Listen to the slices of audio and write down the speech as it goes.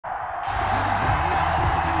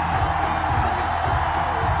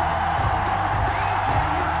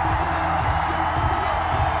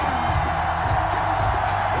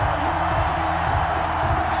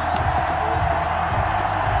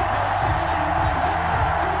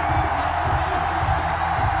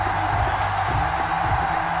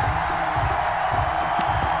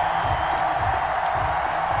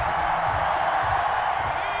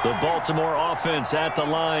Baltimore offense at the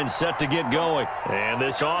line, set to get going. And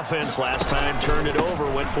this offense last time turned it over,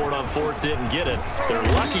 went for it on fourth, didn't get it. They're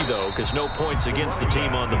lucky, though, because no points against the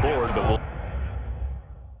team on the board, but we'll...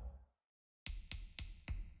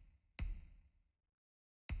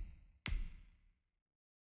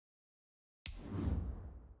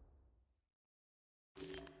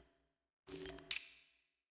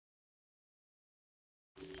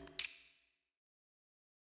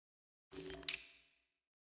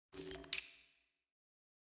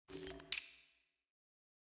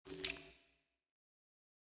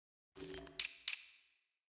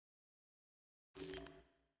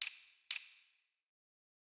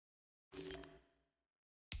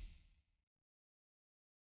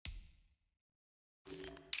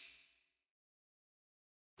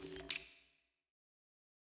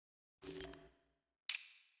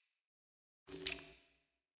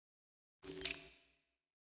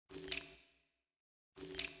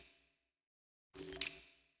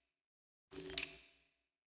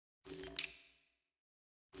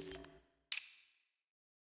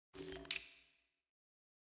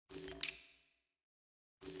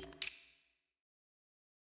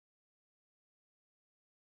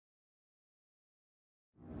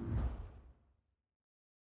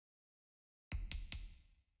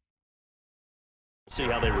 See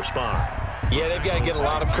how they respond. Yeah, they've got to get a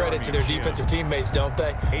lot of credit to their defensive teammates, don't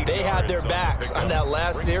they? They had their backs on that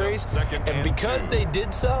last series, and because they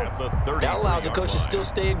did so, that allows the coach to still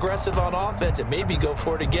stay aggressive on offense and maybe go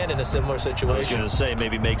for it again in a similar situation. I was going to say,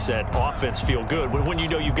 maybe makes that offense feel good when you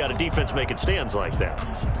know you've got a defense making stands like that.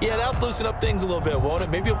 Yeah, that'll loosen up things a little bit, won't it?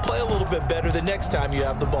 Maybe you'll play a little bit better the next time you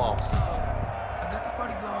have the ball.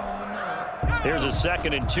 Here's a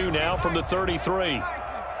 2nd and 2 now from the 33.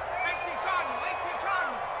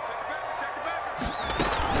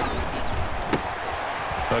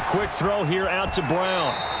 A quick throw here out to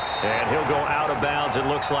Brown. And he'll go out of bounds, it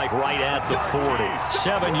looks like, right at the 40.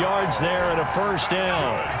 7 yards there and a first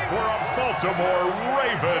down. For a Baltimore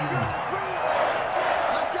Raven.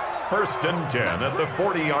 1st and 10 at the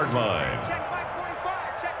 40-yard line. Check Mike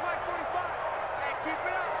 45. Check Mike 45. Hey, keep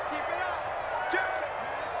it up. Keep it up.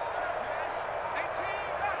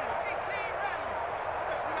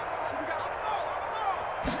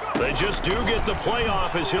 18 ready. They just do get the play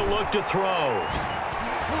off as he'll look to throw.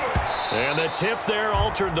 And the tip there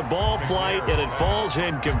altered the ball flight, and it falls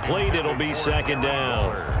incomplete. It'll be 2nd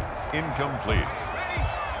down. Incomplete.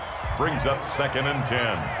 Brings up 2nd and 10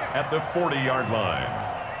 at the 40-yard line.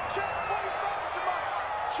 Check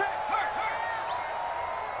 45. Check.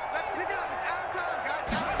 Let's pick it up. It's out of time,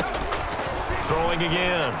 guys. Throwing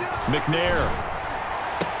again. McNair.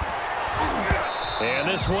 And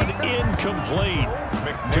this one incomplete.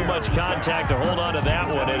 Too much contact to hold on to that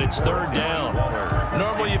one, and it's 3rd down.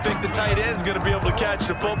 Normally you think the tight end's going to be able to catch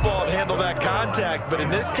the football and handle that contact, but in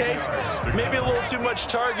this case, maybe a little too much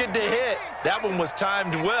target to hit. That one was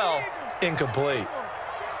timed well, incomplete.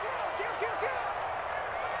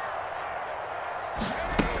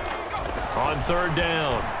 On 3rd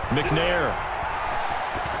down, McNair.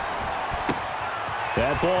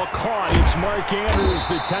 That ball caught. It's Mark Andrews,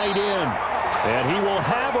 the tight end. And he will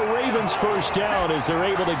have a Ravens first down as they're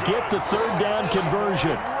able to get the 3rd down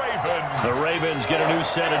conversion. The Ravens get a new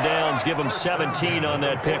set of downs, give them 17 on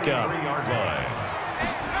that pickup.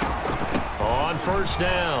 On 1st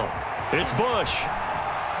down, it's Bush.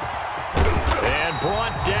 And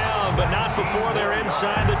brought down, but not before they're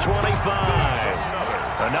inside the 25.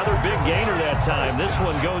 Another big gainer that time. This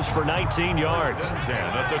one goes for 19 yards. 10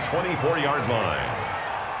 at the 24-yard line.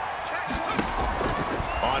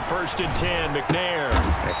 On 1st and 10, McNair.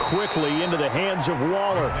 And quickly into the hands of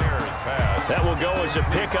Waller. That will go as a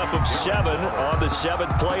pickup of 7 on the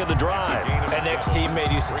 7th play of the drive. An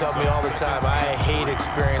ex-teammate used to tell me all the time, I hate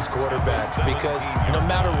experienced quarterbacks because no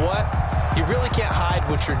matter what, you really can't hide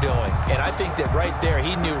what you're doing. And I think that right there,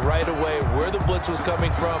 he knew right away where the blitz was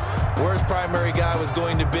coming from, where his primary guy was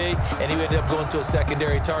going to be, and he ended up going to a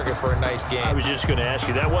secondary target for a nice game. I was just going to ask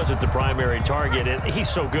you, that wasn't the primary target, and he's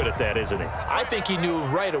so good at that, isn't he? I think he knew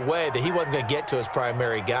right away that he wasn't going to get to his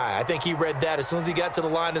primary guy. I think he read that as soon as he got to the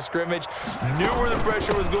line of scrimmage, knew where the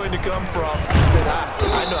pressure was going to come from, and said,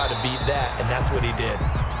 I know how to beat that, and that's what he did.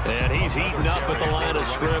 And he's eaten up at the line of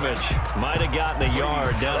scrimmage. Might have gotten a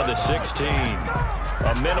yard down to the 16.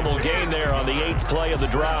 A minimal gain there on the 8th play of the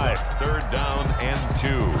drive. 3rd down and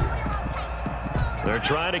 2. They're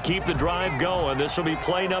trying to keep the drive going. This will be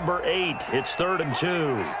play number 8. It's 3rd and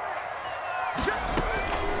 2.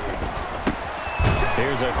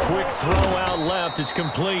 Here's a quick throw out left. It's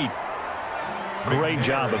complete. Great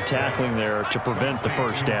job of tackling there to prevent the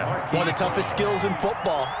first down. One of the toughest skills in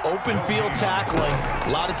football, open field tackling.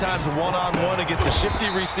 A lot of times one-on-one against a shifty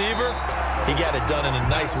receiver. He got it done in a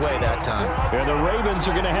nice way that time. And the Ravens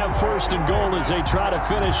are going to have first and goal as they try to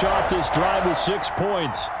finish off this drive with 6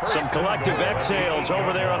 points. Some collective exhales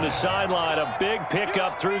over there on the sideline. A big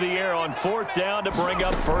pickup through the air on 4th down to bring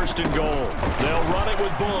up first and goal. They'll run it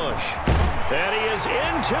with Bush. And he is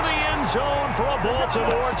into the end zone for a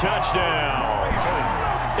Baltimore touchdown.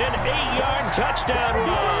 An 8-yard touchdown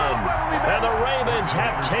run. And the Ravens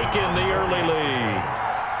have taken the early lead.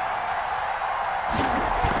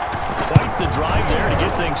 Quite the drive there to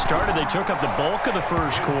get things started. They took up the bulk of the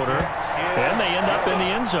first quarter, and they end up in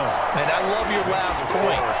the end zone. And I love your last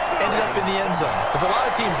point. Ended up in the end zone. Because a lot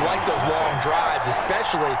of teams like those long drives,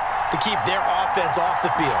 especially to keep their offense off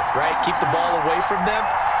the field, right? Keep the ball away from them.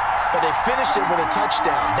 But they finished it with a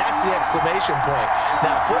touchdown. That's the exclamation point.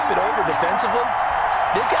 Now flip it over defensively.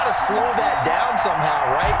 They've got to slow that down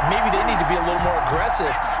somehow, right? Maybe they need to be a little more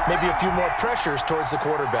aggressive. Maybe a few more pressures towards the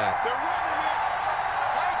quarterback.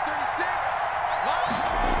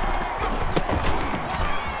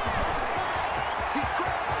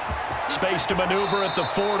 Space to maneuver at the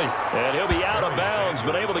 40. And he'll be out of bounds,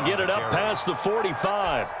 but able to get it up past the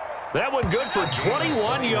 45. That one good for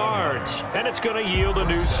 21 yards, and it's going to yield a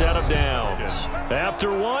new set of downs.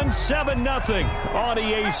 After one, 7-0 on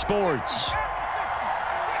EA Sports.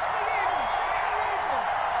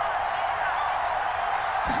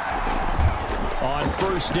 On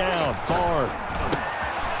first down, Favre.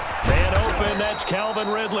 Man open, that's Calvin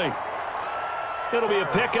Ridley. It'll be a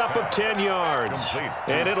pickup of 10 yards,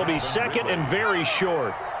 and it'll be second and very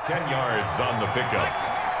short. 10 yards on the pickup.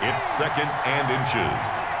 It's second and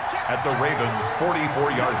inches at the Ravens'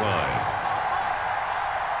 44-yard line.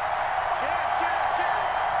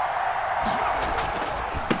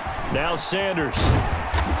 Now Sanders.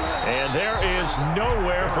 And there is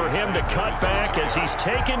nowhere for him to cut back as he's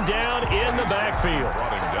taken down in the backfield.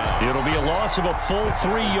 It'll be a loss of a full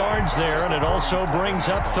 3 yards there, and it also brings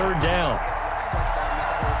up third down.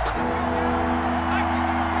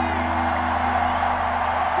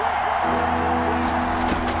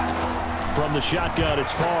 From the shotgun,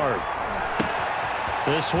 it's Favre.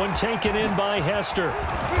 This one taken in by Hester.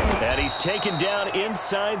 And he's taken down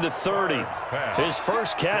inside the 30. His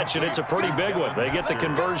first catch, and it's a pretty big one. They get the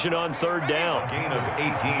conversion on third down. Gain of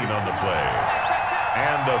 18 on the play.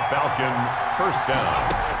 And the Falcon first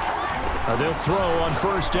down. They'll throw on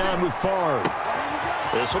first down with Favre.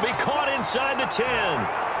 This will be caught inside the 10.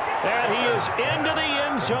 And he is into the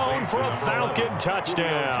end zone for a Falcon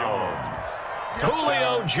touchdown.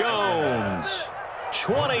 Julio Jones,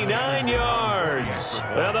 29 yards.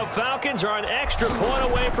 Well, the Falcons are an extra point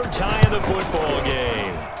away from tying the football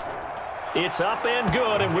game. It's up and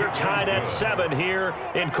good, and we're tied at 7 here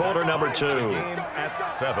in quarter number 2. At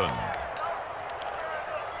 7.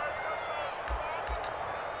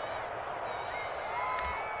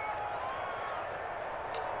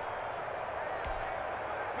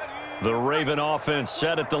 The Raven offense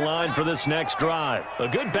set at the line for this next drive. A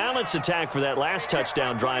good balance attack for that last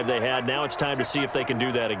touchdown drive they had. Now it's time to see if they can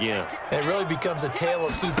do that again. It really becomes a tale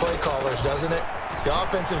of 2 play callers, doesn't it? The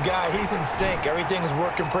offensive guy, he's in sync. Everything is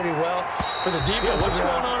working pretty well. For the defensive guy, what's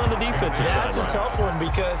going on the defensive side? That's a tough one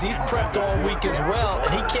because he's prepped all week as well,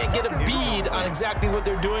 and he can't get a bead on exactly what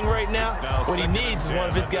they're doing right now. What he needs is one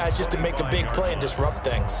of his guys just to make a big play and disrupt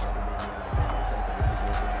things.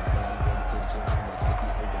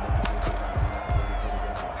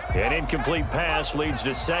 An incomplete pass leads to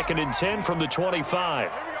 2nd and 10 from the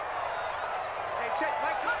 25. Hey, check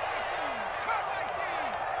Mike 19.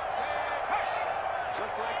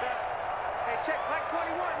 Just like that. Hey, check Mike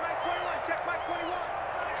 21. Mike 21. Check Mike 21.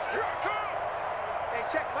 Hey,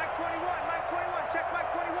 check Mike 21. Mike 21. Check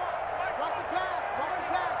Mike 21. Watch the pass. Watch the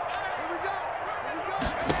pass. Here we go. Here we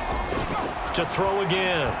go. To throw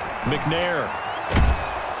again. McNair.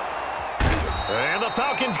 And the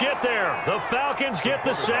Falcons get there. The Falcons get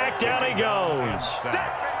the sack. Down he goes.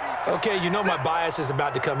 Okay, you know my bias is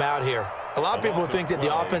about to come out here. A lot of people think that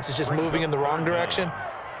the offense is just moving in the wrong direction.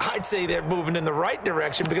 I'd say they're moving in the right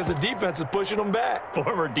direction because the defense is pushing them back.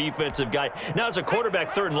 Former defensive guy. Now, as a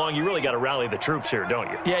quarterback 3rd and long, you really got to rally the troops here, don't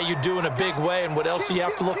you? Yeah, you do in a big way. And what else do you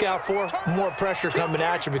have to look out for? More pressure coming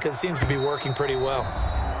at you because it seems to be working pretty well.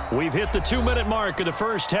 We've hit the 2-minute mark of the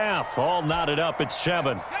first half. All knotted up at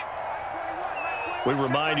 7. We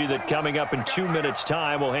remind you that coming up in 2 minutes'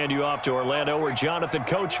 time, we'll hand you off to Orlando, where Jonathan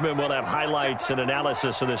Coachman will have highlights and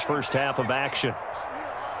analysis of this first half of action.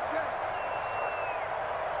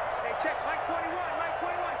 Hey, check Mike 21. Mike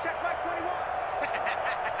 21. Check Mike 21.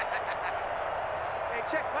 Hey,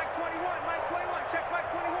 Check Mike 21, Mike 21, check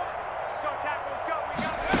Mike 21. Let's go, tackle, let's go. We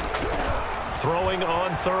got it. Throwing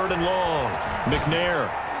on 3rd and long.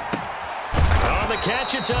 McNair. On the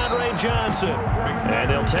catch, it's Andre Johnson. And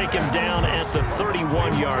they'll take him down at the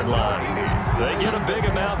 31-yard line. They get a big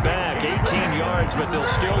amount back, 18 yards, but they'll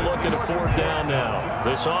still look at a 4th down now.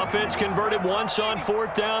 This offense converted once on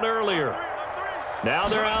 4th down earlier. Now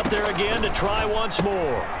they're out there again to try once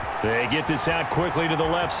more. They get this out quickly to the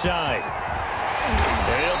left side.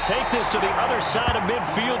 They'll take this to the other side of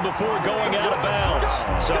midfield before going out of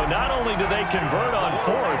bounds. So not only do they convert on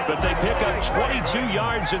 4th, but they pick up 22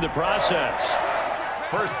 yards in the process.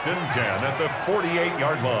 1st and 10 at the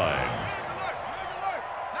 48-yard line.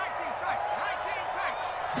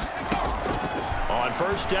 On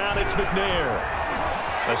 1st down, it's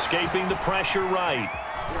McNair. Escaping the pressure right.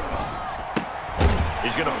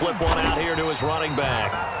 He's going to flip one out here to his running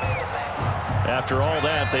back. After all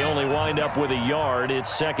that, they only wind up with a yard. It's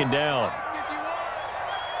 2nd down.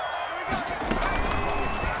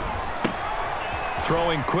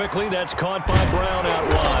 Throwing quickly, that's caught by Brown out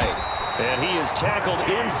wide. And he is tackled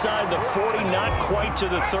inside the 40, not quite to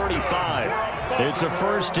the 35. It's a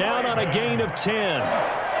 1st down on a gain of 10.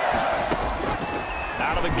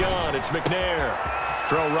 Out of the gun, it's McNair.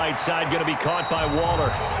 Throw right side, going to be caught by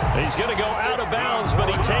Waller. He's going to go out of bounds,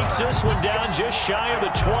 but he takes this one down just shy of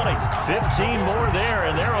the 20. 15 more there,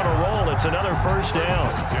 and they're on a roll. It's another 1st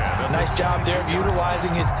down. Nice job there of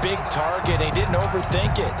utilizing his big target. He didn't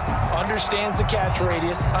overthink it. Understands the catch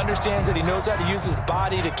radius, understands that he knows how to use his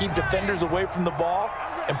body to keep defenders away from the ball,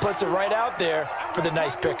 and puts it right out there for the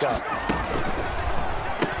nice pickup.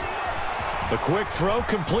 A quick throw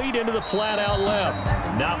complete into the flat out left.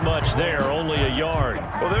 Not much there, only a yard.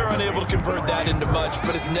 Well, they're unable to convert that into much,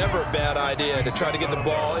 but it's never a bad idea to try to get the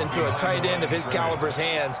ball into a tight end of his caliber's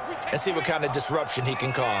hands and see what kind of disruption he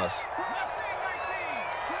can cause.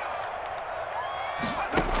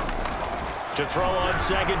 To throw on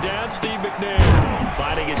 2nd down, Steve McNair.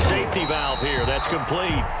 Finding his safety valve here. That's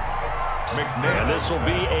complete. And this will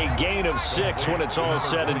be a gain of 6 when it's all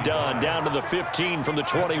said and done. Down to the 15 from the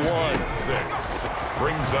 21. 6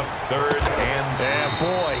 brings up 3rd and... And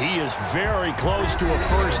boy, he is very close to a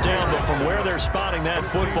 1st down, but from where they're spotting that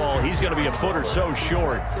football, he's going to be a foot or so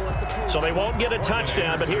short. So they won't get a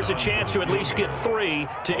touchdown, but here's a chance to at least get 3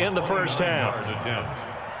 to end the 1st half.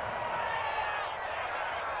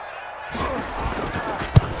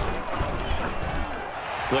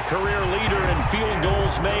 The career leader in field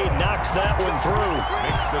goals made knocks that one through.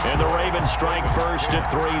 And the Ravens strike first at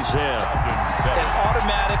 3-zip. An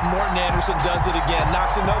automatic Morton Anderson does it again.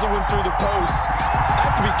 Knocks another one through the posts. I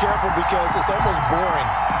have to be careful because it's almost boring.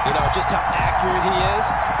 You know, just how accurate he is.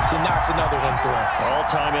 So he knocks another one through.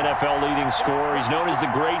 All-time NFL leading scorer. He's known as the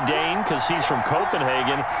Great Dane because he's from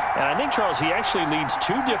Copenhagen. And I think, Charles, he actually leads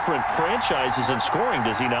 2 different franchises in scoring,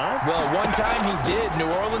 does he not? Well, one time he did. New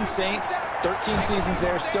Orleans Saints, 13 seasons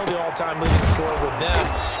there, still the all-time leading scorer with them.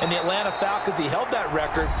 And the Atlanta Falcons, he held that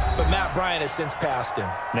record, but Matt Bryant has since passed him.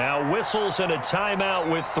 Now whistles and a timeout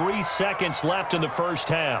with 3 seconds left in the 1st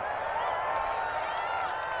half.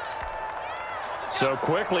 So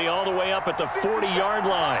quickly all the way up at the 40-yard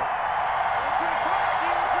line.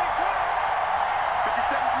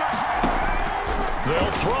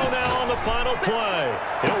 They'll throw now on the final play.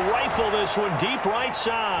 He'll rifle this one deep right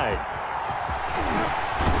side.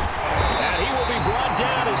 And he will be brought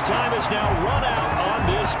down as time is now run out on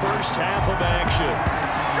this 1st half of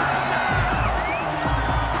action.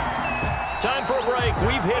 Time for a break.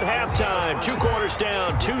 We've hit halftime. 2 quarters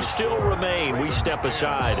down. 2 still remain. We step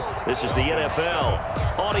aside. This is the NFL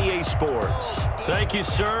on EA Sports. Thank you,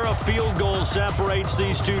 sir. A field goal separates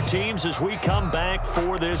these 2 teams as we come back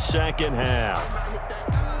for this 2nd half.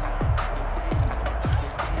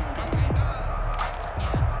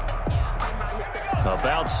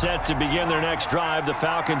 About set to begin their next drive. The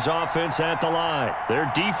Falcons offense at the line.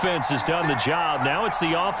 Their defense has done the job. Now it's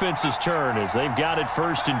the offense's turn as they've got it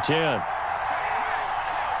 1st and 10.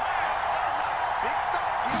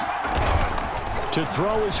 To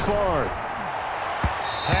throw is Favre.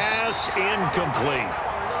 Pass incomplete.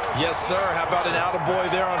 Yes, sir. How about an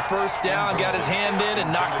attaboy there on 1st down? Got his hand in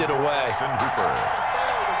and knocked it away.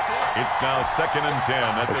 It's now 2nd and 10.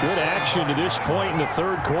 A good action to this point in the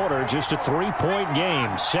 3rd quarter. Just a 3-point game.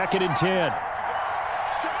 2nd and 10.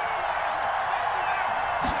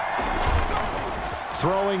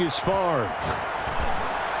 Throwing is Favre.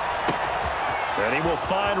 And he will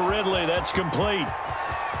find Ridley. That's complete.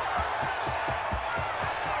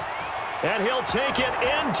 And he'll take it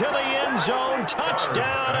into the end zone.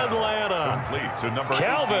 Touchdown, Atlanta.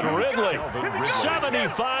 Calvin Ridley,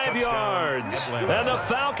 75 yards. And the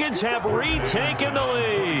Falcons have retaken the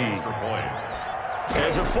lead.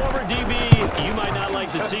 As a former DB, you might not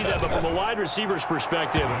like to see that, but from a wide receiver's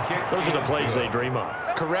perspective, those are the plays they dream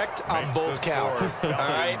of. Correct on both counts, all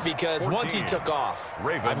right? Because once he took off,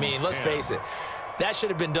 I mean, let's face it, that should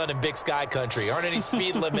have been done in Big Sky country. Aren't any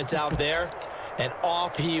speed limits out there? And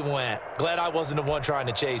off he went. Glad I wasn't the one trying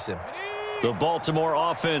to chase him. The Baltimore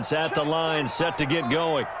offense at the line, set to get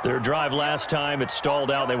going. Their drive last time, it stalled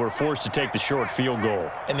out. They were forced to take the short field goal.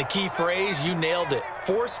 And the key phrase, you nailed it,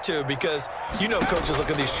 forced to, because you know coaches look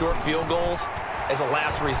at these short field goals as a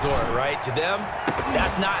last resort, right? To them,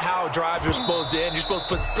 that's not how drives are supposed to end. You're supposed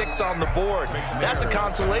to put 6 on the board. That's a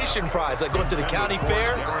consolation prize, like going to the county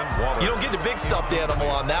fair. You don't get the big stuffed animal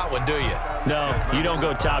on that one, do you? No, you don't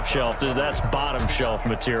go top shelf. That's bottom shelf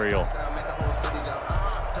material.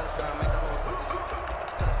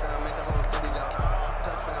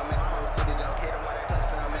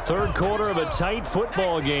 Third quarter of a tight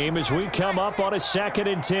football game as we come up on a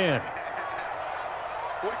 2nd and 10.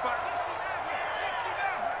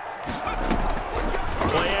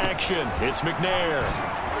 Play action. It's McNair.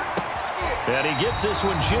 And he gets this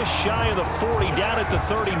one just shy of the 40, down at the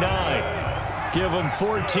 39. Give him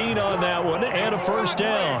 14 on that one and a first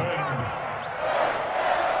down.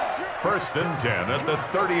 1st and 10 at the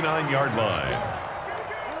 39-yard line.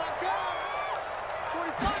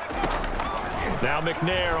 Now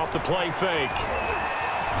McNair off the play fake.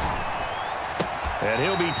 And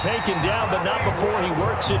he'll be taken down, but not before he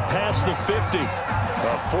works it past the 50.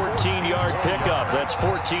 A 14-yard pickup. That's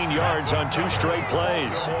 14 yards on 2 straight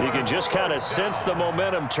plays. You can just kind of sense the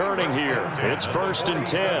momentum turning here. It's 1st and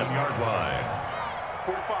 10.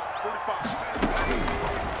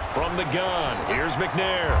 From the gun, here's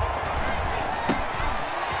McNair.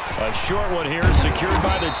 A short one here, secured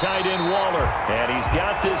by the tight end Waller. And he's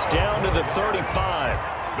got this down to the 35.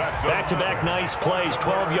 Back-to-back nice plays,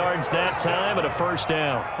 12 yards that time and a first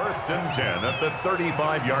down. 1st and 10 at the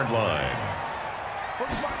 35-yard line.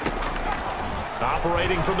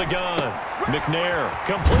 Operating from the gun, McNair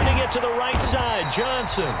completing it to the right side,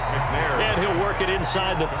 Johnson. And he'll work it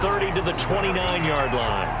inside the 30 to the 29-yard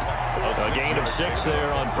line. A gain of 6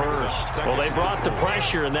 there on first. Well, they brought the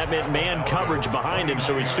pressure, and that meant man coverage behind him,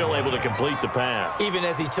 so he's still able to complete the pass. Even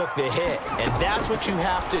as he took the hit, and that's what you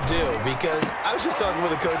have to do, because I was just talking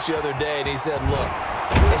with a coach the other day, and he said, look,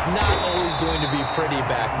 it's not always going to be pretty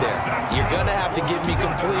back there. You're going to have to give me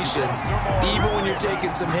completions, even when you're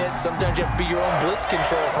taking some hits. Sometimes you have to be your own blitz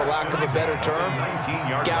control, for lack of a better term.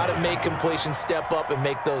 Got to make completions, step up, and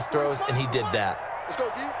make those throws, and he did that. Let's go,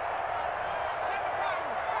 D.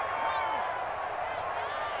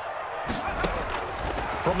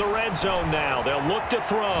 From the red zone now, they'll look to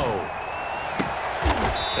throw.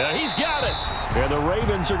 And he's got it. And the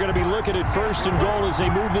Ravens are going to be looking at 1st and goal as they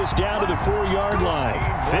move this down to the 4-yard line.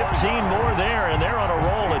 15 more there, and they're on a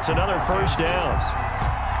roll. It's another first down.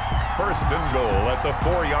 1st and goal at the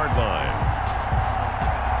 4-yard line.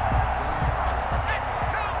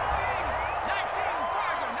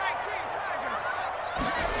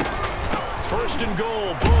 First and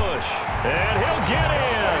goal, Bush. And he'll get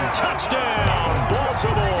in. Touchdown,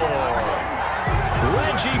 Baltimore.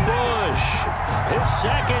 Reggie Bush, his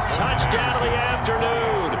 2nd touchdown of the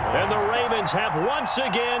afternoon. And the Ravens have once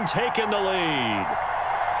again taken the lead.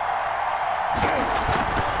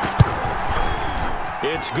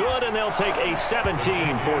 It's good, and they'll take a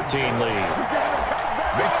 17-14 lead.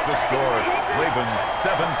 Makes the score, Ravens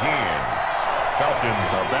 17.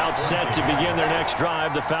 Falcons about set to begin their next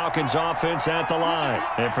drive. The Falcons offense at the line.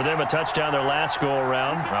 And for them, a touchdown their last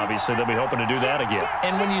go-around. Obviously, they'll be hoping to do that again.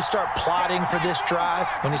 And when you start plotting for this drive,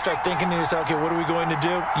 when you start thinking to yourself, okay, what are we going to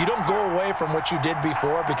do? You don't go away from what you did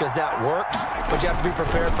before because that worked, but you have to be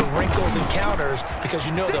prepared for wrinkles and counters because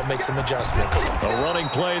you know they'll make some adjustments. A running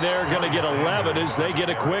play there, going to get 11 as they get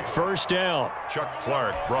a quick first down. Chuck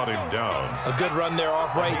Clark brought him down. A good run there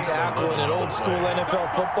off right tackle in an old-school NFL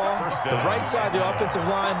football. The right side of the offensive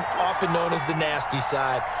line, often known as the nasty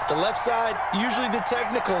side. The left side, usually the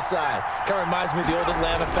technical side. Kind of reminds me of the old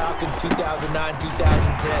Atlanta Falcons 2009,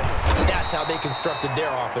 2010. That's how they constructed their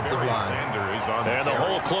offensive line. And the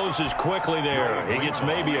hole closes quickly there. He gets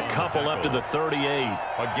maybe a couple up to the 38.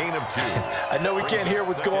 A gain of 2. I know we can't hear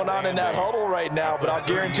what's going on in that huddle right now, but I'll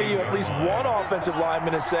guarantee you at least one offensive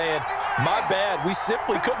lineman is saying, my bad, we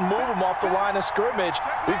simply couldn't move them off the line of scrimmage.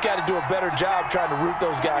 We've got to do a better job trying to root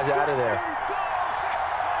those guys out of there.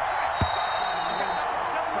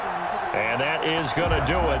 And that is going to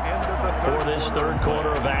do it for this third quarter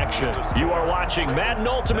of action. You are watching Madden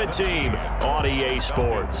Ultimate Team on EA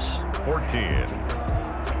Sports. 14.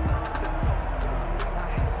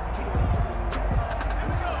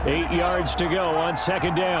 8 yards to go on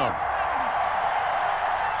second down.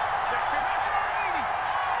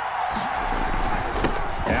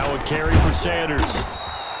 Now a carry for Sanders.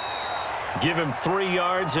 Give him 3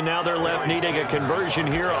 yards, and now they're left needing a conversion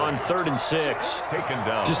here on 3rd and 6. Taken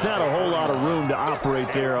down. Just not a whole lot of room to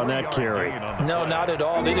operate there on that carry. No, not at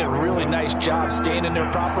all. They did a really nice job staying in their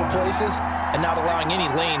proper places and not allowing any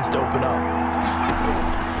lanes to open up.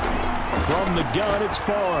 From the gun, it's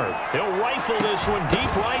Favre. He'll rifle this one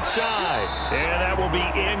deep right side. And that will be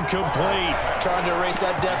incomplete. Trying to erase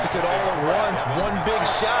that deficit all at once. One big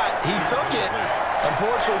shot. He took it.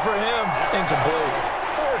 Unfortunately for him, incomplete.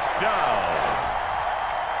 Down.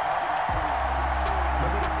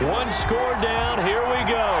 One score down. Here we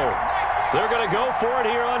go. They're going to go for it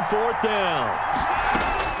here on 4th down.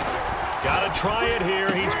 Got to try it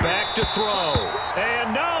here. He's back to throw.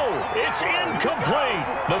 And no, it's incomplete.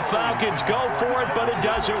 The Falcons go for it, but it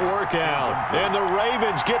doesn't work out. And the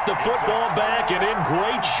Ravens get the football back and in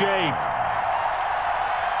great shape.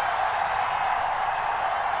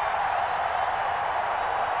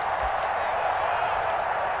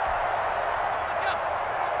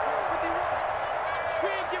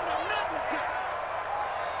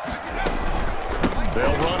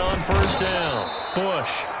 They'll run on 1st down.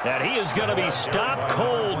 Bush. And he is going to be stopped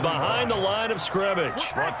cold behind the line of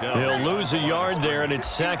scrimmage. He'll lose a yard there, and it's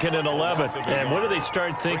 2nd and 11. And when do they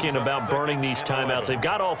start thinking about burning these timeouts? They've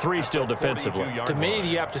got all 3 still defensively. To me,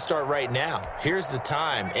 you have to start right now. Here's the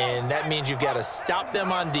time, and that means you've got to stop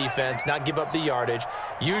them on defense, not give up the yardage,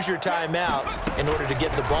 use your timeouts in order to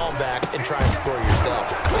get the ball back and try and score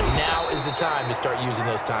yourself. Now is the time to start using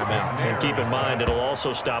those timeouts. And keep in mind, it'll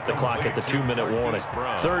also stop the clock at the 2-minute warning.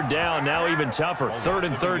 3rd down, now even tougher. 3rd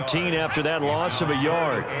and 13 after that loss of a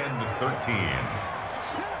yard. And 13.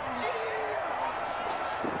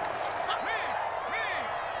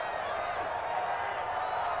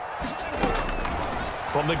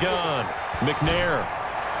 From the gun, McNair.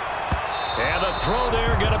 And the throw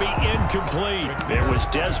there going to be incomplete. It was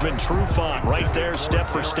Desmond Trufant right there, step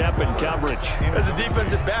for step in coverage. As a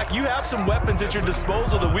defensive back, you have some weapons at your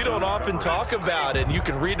disposal that we don't often talk about. And you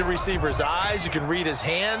can read the receiver's eyes, you can read his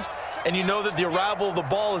hands, and you know that the arrival of the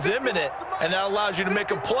ball is imminent, and that allows you to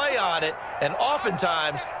make a play on it and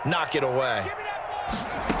oftentimes knock it away.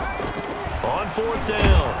 On 4th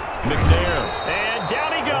down, McNair. And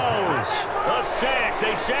down he goes. A sack.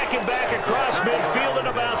 They sack him back across midfield at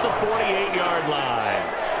about the 48-yard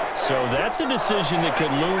line. So that's a decision that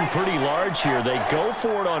could loom pretty large here. They go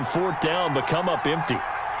for it on 4th down, but come up empty.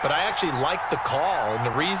 But I actually like the call, and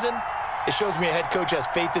the reason? It shows me a head coach has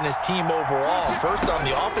faith in his team overall. First on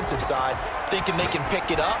the offensive side, thinking they can pick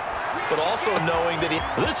it up, but also knowing that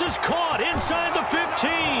This is caught inside the 15.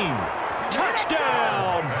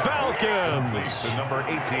 Touchdown, Falcons. Number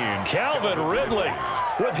 18. CALVIN RIDLEY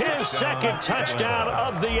with his 2nd touchdown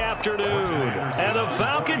of the afternoon. And the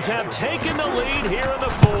Falcons have taken the lead here in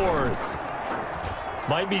the 4th.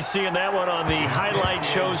 Might be seeing that one on the highlight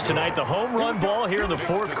shows tonight. The home run ball here in the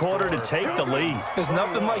 4th quarter to take the lead. there's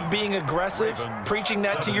nothing like being aggressive, preaching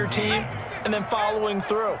that to your team, and then following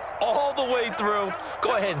through. All the way through.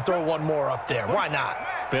 Go ahead and throw one more up there. Why not?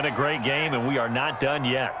 Been a great game, and we are not done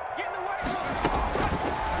yet.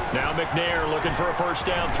 Now McNair looking for a 1st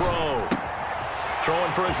down throw.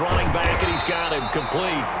 Throwing for his running back, and he's got him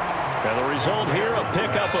complete. And the result here, a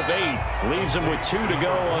pickup of 8. Leaves him with 2 to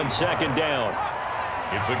go on 2nd down.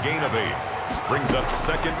 It's a gain of 8. Brings up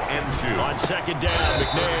 2nd and 2. On 2nd down,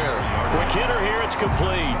 McNair. Quick hitter here, it's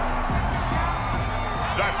complete.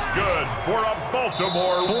 That's good for a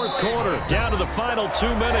Baltimore. 4th quarter, down to the final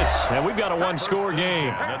 2 minutes, and we've got a 1-score game.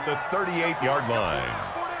 At the 38-yard line.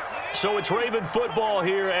 So it's Raven football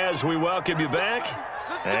here as we welcome you back.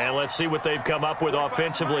 And let's see what they've come up with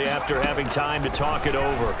offensively after having time to talk it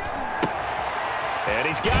over. And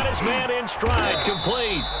he's got his man in stride,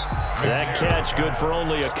 complete. That catch good for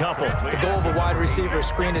only a couple. The goal of a wide receiver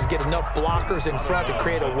screen is get enough blockers in front to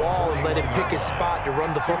create a wall and let him pick his spot to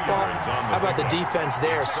run the football. How about the defense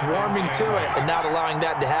there, swarming to it and not allowing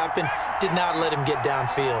that to happen? Did not let him get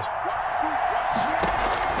downfield.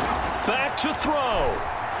 Back to throw.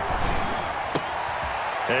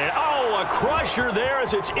 And, oh, a crusher there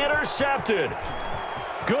as it's intercepted.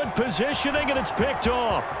 Good positioning, and it's picked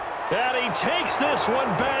off. And he takes this one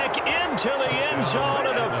back into the end zone,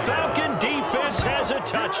 and the Falcon defense has a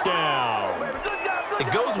touchdown. It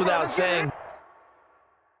goes without saying,